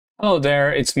Hello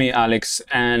there, it's me Alex,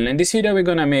 and in this video we're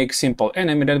gonna make simple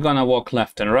enemy that's gonna walk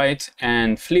left and right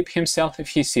and flip himself if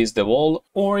he sees the wall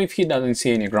or if he doesn't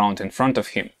see any ground in front of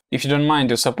him. If you don't mind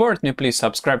to support me, please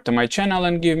subscribe to my channel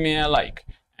and give me a like.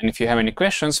 And if you have any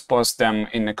questions, post them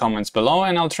in the comments below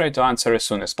and I'll try to answer as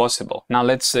soon as possible. Now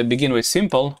let's begin with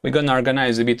simple. We're gonna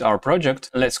organize a bit our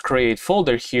project. Let's create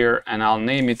folder here and I'll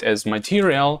name it as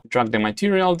material, drag the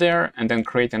material there and then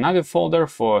create another folder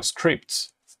for scripts.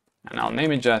 And I'll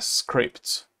name it just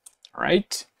scripts. All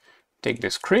right, take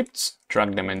the scripts,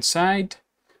 drag them inside.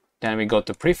 Then we go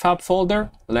to prefab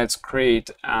folder. Let's create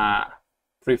a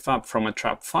prefab from a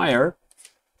Trapfire.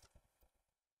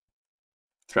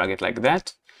 Drag it like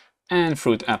that. And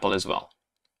fruit apple as well.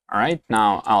 All right,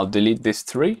 now I'll delete these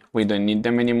three. We don't need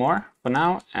them anymore for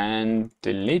now. And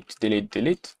delete, delete,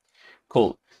 delete.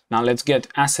 Cool. Now let's get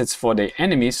assets for the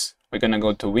enemies. We're gonna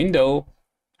go to Window,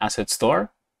 Asset Store.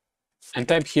 And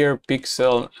type here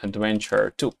Pixel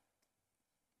Adventure 2.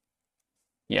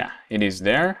 Yeah, it is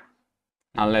there.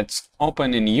 Now let's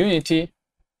open in Unity,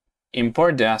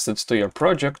 import the assets to your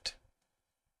project.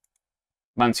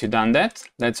 Once you've done that,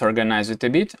 let's organize it a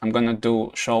bit. I'm gonna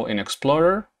do show in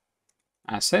Explorer,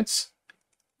 assets,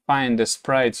 find the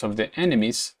sprites of the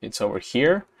enemies, it's over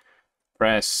here.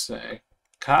 Press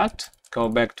cut, go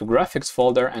back to graphics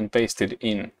folder and paste it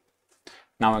in.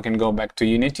 Now I can go back to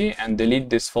Unity and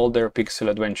delete this folder Pixel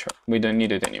Adventure. We don't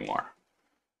need it anymore.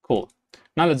 Cool.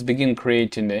 Now let's begin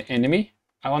creating the enemy.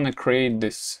 I want to create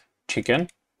this chicken.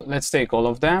 Let's take all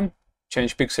of them,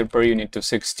 change pixel per unit to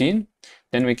 16.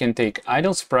 Then we can take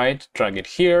idle sprite, drag it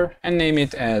here and name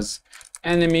it as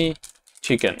enemy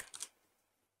chicken.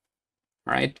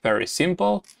 Right, very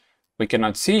simple. We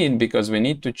cannot see it because we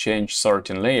need to change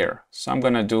sorting layer. So I'm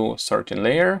gonna do sorting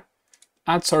layer,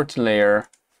 add sorting layer.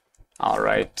 I'll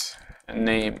write a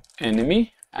name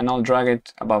enemy and I'll drag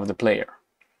it above the player.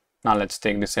 Now let's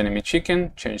take this enemy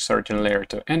chicken, change sorting layer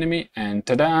to enemy and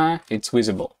ta-da, it's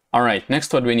visible. All right,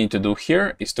 next what we need to do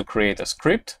here is to create a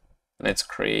script. Let's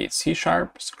create C#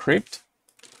 script,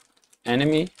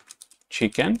 enemy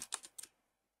chicken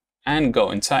and go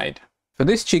inside. For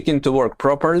this chicken to work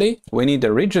properly, we need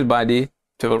a rigid body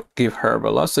to give her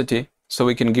velocity. So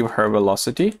we can give her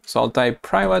velocity. So I'll type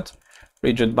private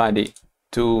rigid body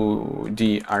to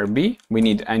DRB. We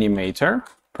need animator,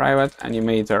 private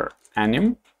animator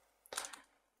anim.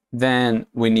 Then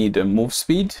we need a move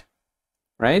speed,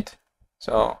 right?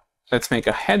 So let's make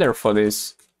a header for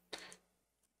this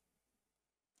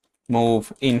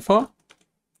move info.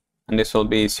 And this will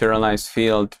be serialized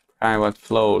field, private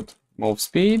float, move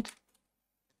speed.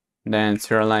 Then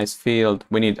serialized field,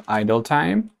 we need idle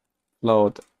time,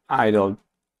 float idle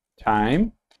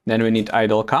time. Then we need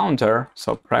idle counter,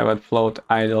 so private float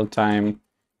idle time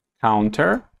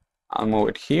counter. I'll move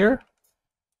it here.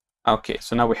 Okay,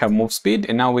 so now we have move speed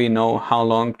and now we know how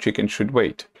long chicken should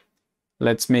wait.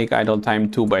 Let's make idle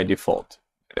time 2 by default,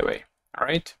 by the way. All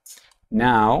right.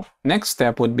 Now, next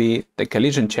step would be the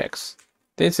collision checks.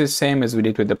 This is same as we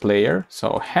did with the player.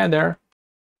 So header,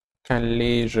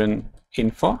 collision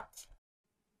info.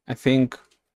 I think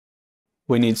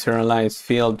we need serialized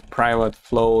field, private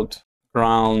float,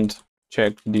 ground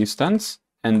check distance,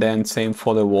 and then same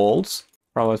for the walls,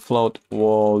 private float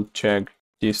wall check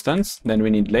distance. Then we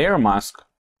need layer mask,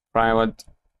 private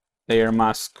layer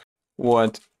mask,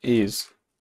 what is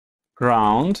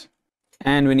ground,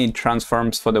 and we need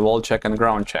transforms for the wall check and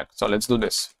ground check. So let's do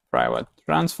this. Private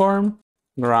transform,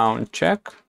 ground check,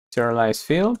 serialized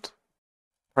field,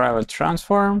 private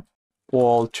transform,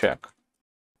 wall check.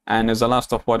 And as the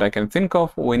last of what I can think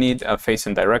of, we need a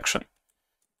facing direction.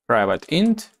 Private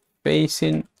int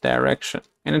facing direction,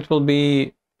 and it will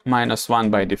be -1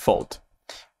 by default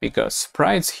because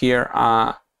sprites here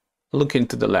are looking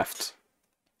to the left,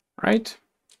 right?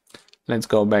 Let's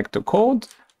go back to code,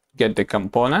 get the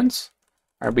components,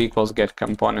 rb equals get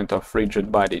component of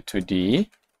rigid body to D,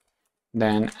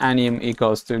 then anim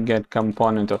equals to get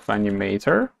component of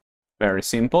animator, very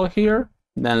simple here.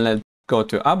 Then let's go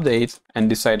to update and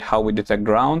decide how we detect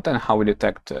ground and how we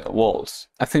detect walls.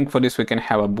 I think for this we can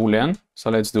have a boolean. So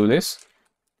let's do this.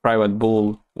 Private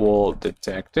bool wall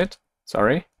detected.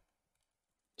 Sorry.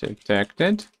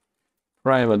 Detected.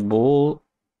 Private bool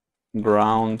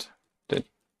ground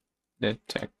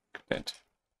detected.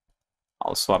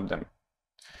 I'll swap them.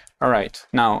 All right.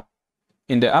 Now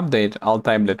in the update, I'll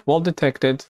type that wall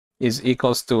detected is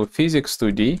equals to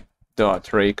physics2d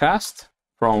dot raycast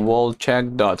from wall check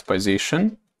dot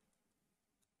position.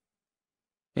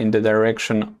 In the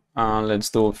direction,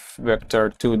 let's do vector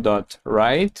 2 dot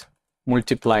right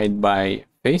multiplied by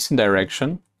facing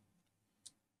direction,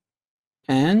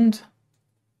 and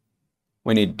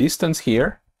we need distance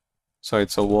here. So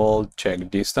it's a wall check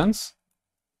distance.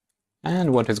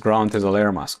 And what is ground is a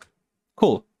layer mask.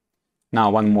 Cool.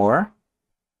 Now one more.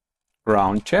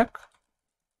 Ground check.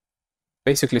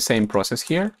 Basically same process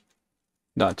here.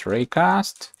 Dot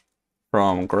raycast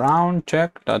from ground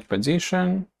check dot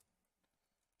position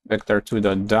vector2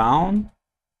 dot down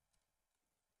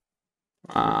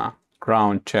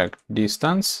ground check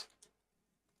distance.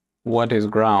 What is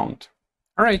ground?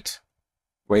 All right.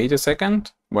 Wait a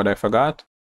second. What I forgot?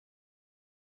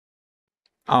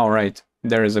 All right.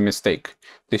 There is a mistake.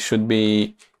 This should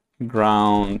be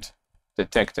ground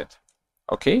detected.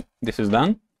 Okay, this is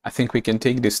done. I think we can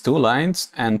take these two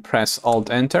lines and press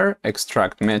Alt-Enter,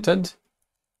 extract method,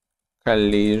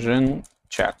 collision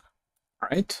check. All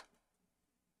right,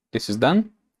 this is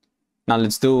done. Now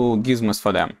let's do gizmos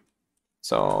for them.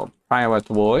 So private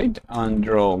void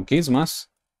undraw gizmos,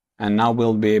 and now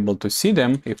we'll be able to see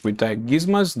them if we type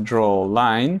gizmos draw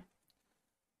line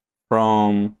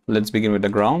from, let's begin with the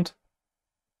ground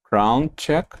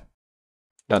check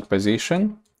dot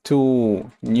position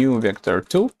to new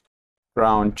vector2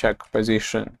 ground check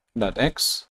position dot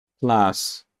x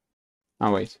plus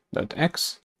dot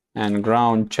x and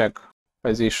ground check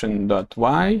position dot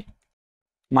y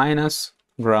minus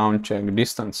ground check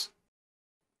distance.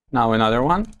 Now another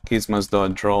one, gizmos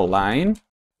dot draw line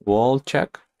wall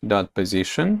check dot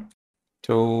position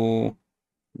to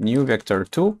new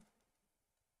vector2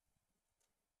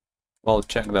 wall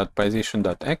check dot position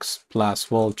dot x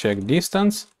plus wall check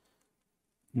distance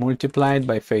multiplied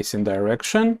by facing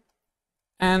direction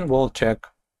and wall check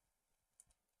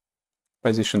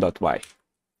position dot y.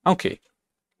 Okay,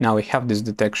 now we have this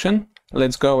detection.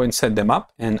 Let's go and set them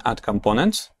up and add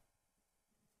components.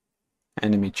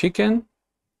 Enemy chicken,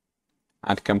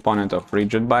 add component of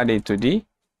rigid body 2D,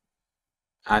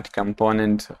 add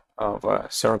component of a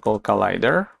circle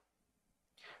collider,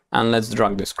 and let's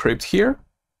drag the script here.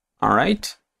 All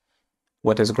right,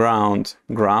 what is ground?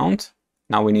 Ground.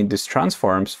 Now we need these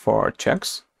transforms for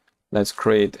checks. Let's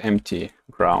create empty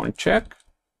ground check,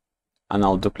 and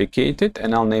I'll duplicate it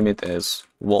and I'll name it as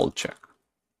wall check.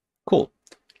 Cool.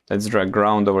 Let's drag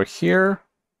ground over here,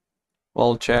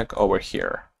 wall check over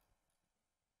here.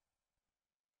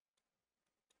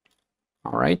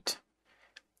 All right,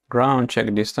 ground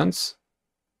check distance.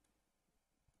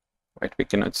 Wait, we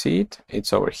cannot see it.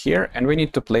 It's over here, and we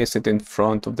need to place it in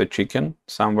front of the chicken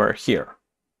somewhere here.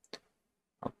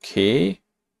 Okay,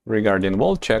 regarding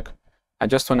wall check, I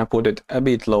just want to put it a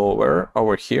bit lower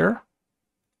over here,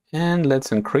 and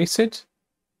let's increase it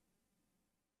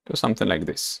to something like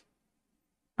this.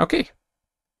 Okay,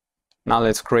 now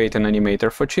let's create an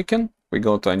animator for chicken. We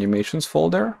go to animations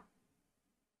folder.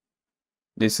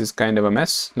 This is kind of a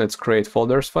mess. Let's create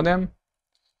folders for them.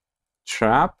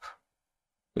 Trap.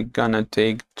 We're gonna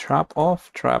take trap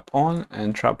off, trap on,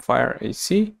 and trap fire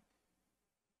AC,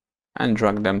 and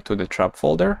drag them to the trap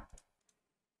folder.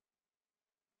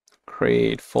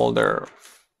 Create folder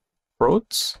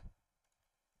fruits.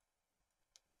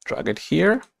 Drag it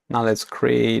here. Now let's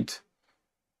create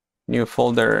new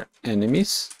folder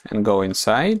enemies and go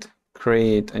inside.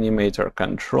 Create animator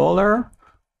controller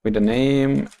with the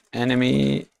name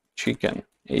enemy chicken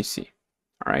AC.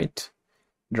 All right.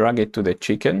 Drag it to the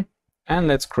chicken. And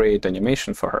let's create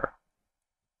animation for her.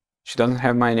 She doesn't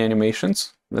have many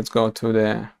animations. Let's go to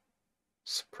the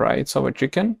sprites of a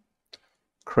chicken.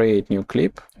 Create new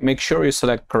clip. Make sure you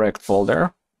select correct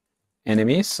folder.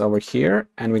 Enemies over here.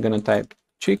 And we're going to type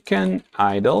chicken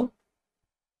idle.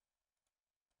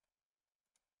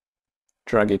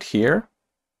 Drag it here.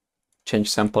 Change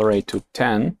sample rate to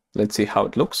 10. Let's see how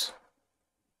it looks.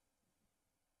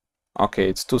 Okay,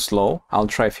 it's too slow. I'll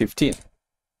try 15.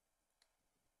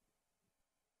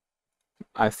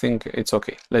 I think it's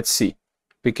okay. Let's see.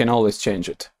 We can always change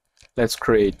it. Let's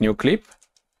create new clip.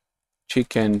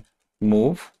 Chicken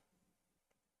move.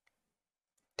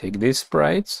 Take these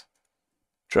sprites,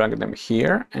 drag them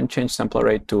here, and change sample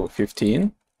rate to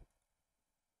 15.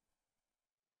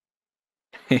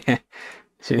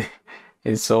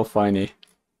 It's so funny.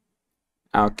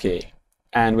 Okay.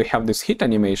 And we have this hit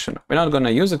animation. We're not going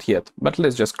to use it yet, but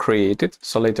let's just create it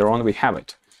so later on we have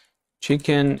it.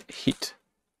 Chicken hit.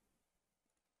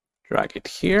 Drag it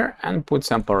here and put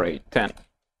sample rate 10.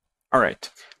 All right,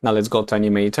 now let's go to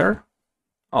animator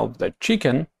of the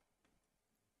chicken,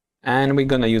 and we're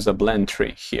gonna use a blend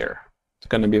tree here. It's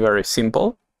gonna be very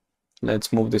simple.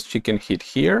 Let's move this chicken hit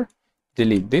here,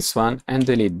 delete this one, and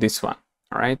delete this one.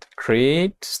 All right,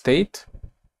 create state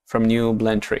from new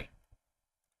blend tree.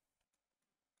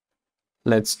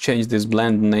 Let's change this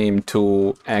blend name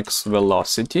to X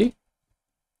velocity.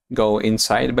 Go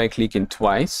inside by clicking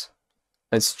twice.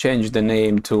 Let's change the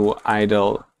name to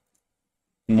idle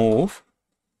move.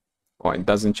 Oh, it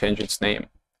doesn't change its name.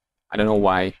 I don't know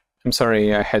why. I'm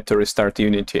sorry, I had to restart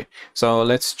Unity. So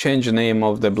let's change the name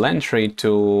of the blend tree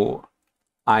to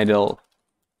idle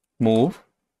move.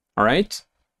 All right.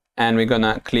 And we're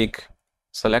gonna click,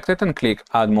 select it and click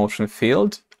add motion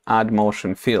field, add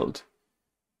motion field.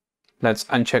 Let's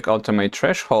uncheck automate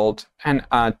threshold and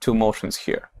add two motions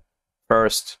here.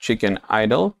 First chicken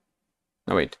idle,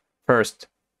 no wait, first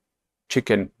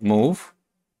chicken move,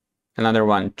 another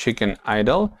one chicken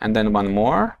idle, and then one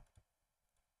more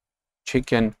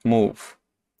chicken move.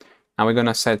 Now we're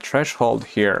gonna set threshold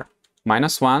here,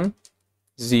 -1,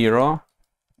 0,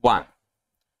 1.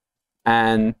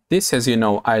 And this, as you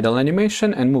know, idle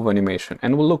animation and move animation.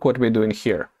 And we'll look what we're doing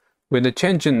here. With the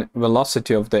change in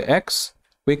velocity of the X,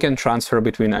 we can transfer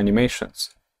between animations.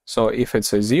 So if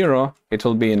it's a 0, it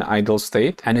will be in idle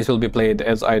state and it will be played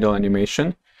as idle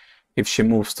animation. If she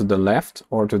moves to the left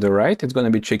or to the right, it's going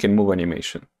to be chicken move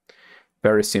animation.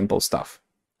 Very simple stuff.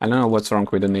 I don't know what's wrong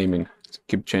with the naming.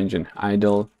 Keep changing.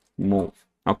 Idle move.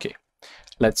 Okay.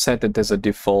 Let's set it as a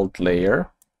default layer.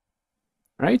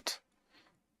 Right?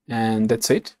 And that's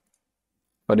it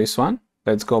for this one.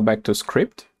 Let's go back to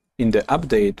script. In the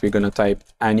update, we're going to type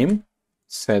anim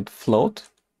set float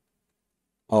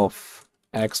of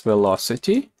x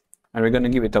velocity, and we're going to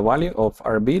give it a value of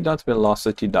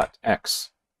rb.velocity.x.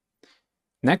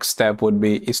 Next step would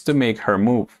be is to make her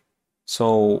move.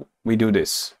 So we do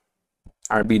this.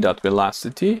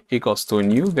 rb.velocity equals to a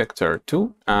new vector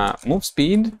 2 move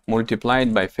speed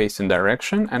multiplied by facing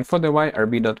direction, and for the y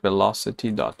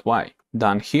rb.velocity.y.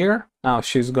 Done here. Now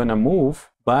she's gonna move,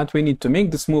 but we need to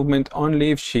make this movement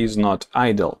only if she's not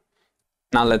idle.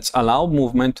 Now let's allow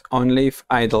movement only if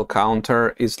idle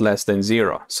counter is less than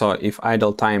 0. So if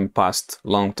idle time passed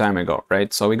long time ago,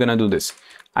 right? So we're gonna do this.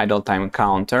 Idle time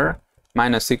counter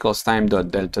minus equals time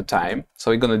dot delta time.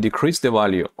 So we're gonna decrease the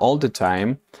value all the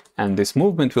time, and this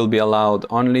movement will be allowed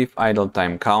only if idle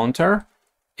time counter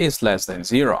is less than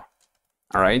 0.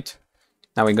 All right.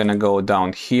 Now we're gonna go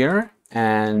down here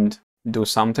and do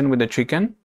something with the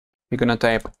chicken. We're gonna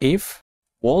type if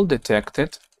wall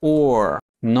detected or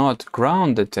not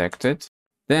ground detected,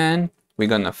 then we're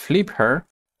gonna flip her.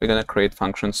 We're gonna create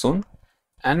function soon,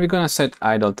 and we're gonna set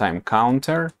idle time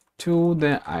counter to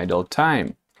the idle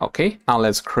time. Okay, now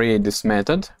let's create this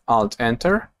method. Alt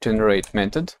enter, generate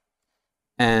method,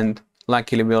 and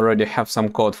luckily we already have some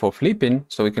code for flipping,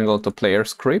 so we can go to player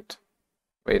script.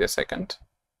 Wait a second.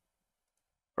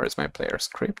 Where's my player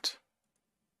script?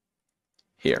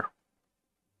 Here.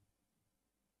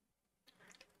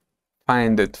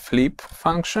 Find that flip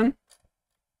function.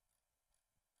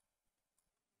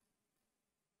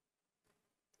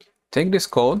 Take this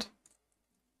code,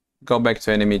 go back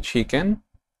to enemy chicken,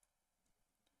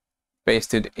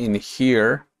 paste it in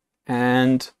here,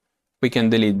 and we can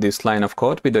delete this line of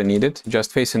code. We don't need it.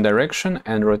 Just facing direction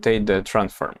and rotate the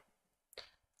transform.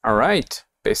 All right,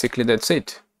 basically that's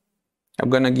it. I'm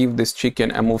gonna give this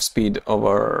chicken a move speed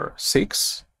over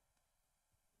 6.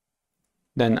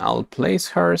 Then I'll place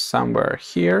her somewhere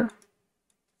here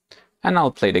and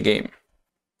I'll play the game.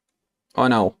 Oh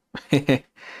no.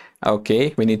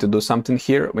 Okay, we need to do something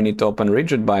here. We need to open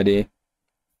rigid body,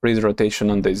 freeze rotation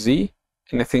on the Z,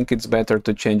 and I think it's better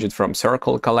to change it from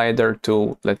circle collider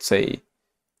to, let's say,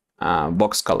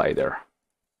 box collider.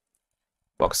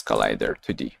 Box collider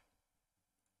 2D.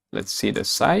 Let's see the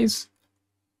size.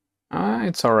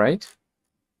 It's all right.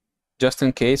 Just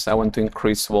in case, I want to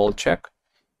increase wall check.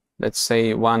 Let's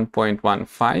say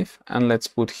 1.15, and let's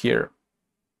put here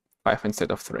 5 instead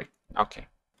of 3. Okay.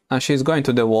 Now she's going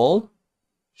to the wall.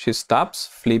 She stops,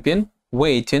 flipping,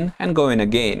 waiting, and going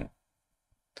again.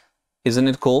 Isn't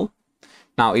it cool?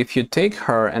 Now, if you take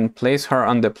her and place her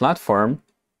on the platform,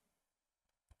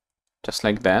 just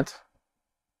like that.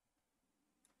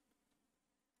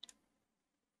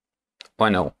 Oh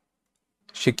no.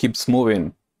 She keeps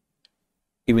moving.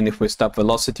 Even if we stop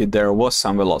velocity, there was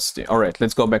some velocity. All right,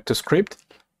 let's go back to script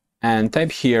and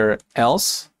type here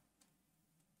else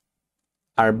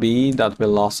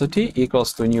rb.velocity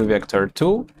equals to new vector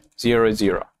 2, 0,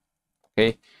 0.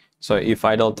 Okay, so if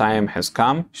idle time has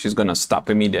come, she's gonna stop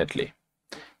immediately.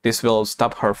 This will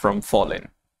stop her from falling.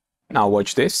 Now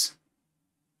watch this.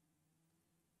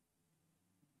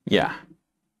 Yeah.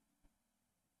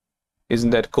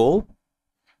 Isn't that cool?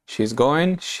 She's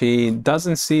going, she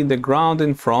doesn't see the ground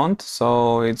in front,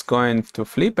 so it's going to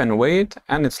flip and wait,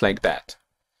 and it's like that.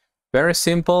 Very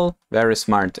simple, very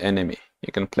smart enemy.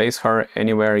 You can place her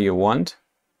anywhere you want.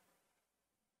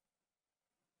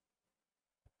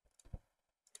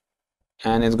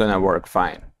 And it's gonna work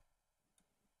fine.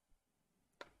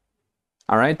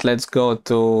 All right, let's go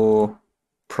to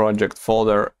project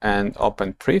folder and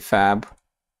open prefab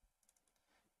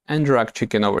and drag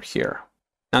chicken over here.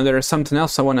 Now there is something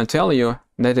else I want to tell you,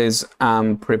 that is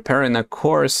I'm preparing a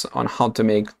course on how to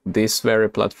make this very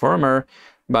platformer,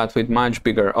 but with much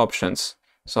bigger options.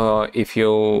 So if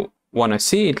you want to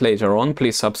see it later on,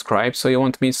 please subscribe so you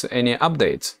won't miss any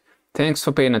updates. Thanks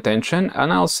for paying attention,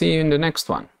 and I'll see you in the next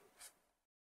one.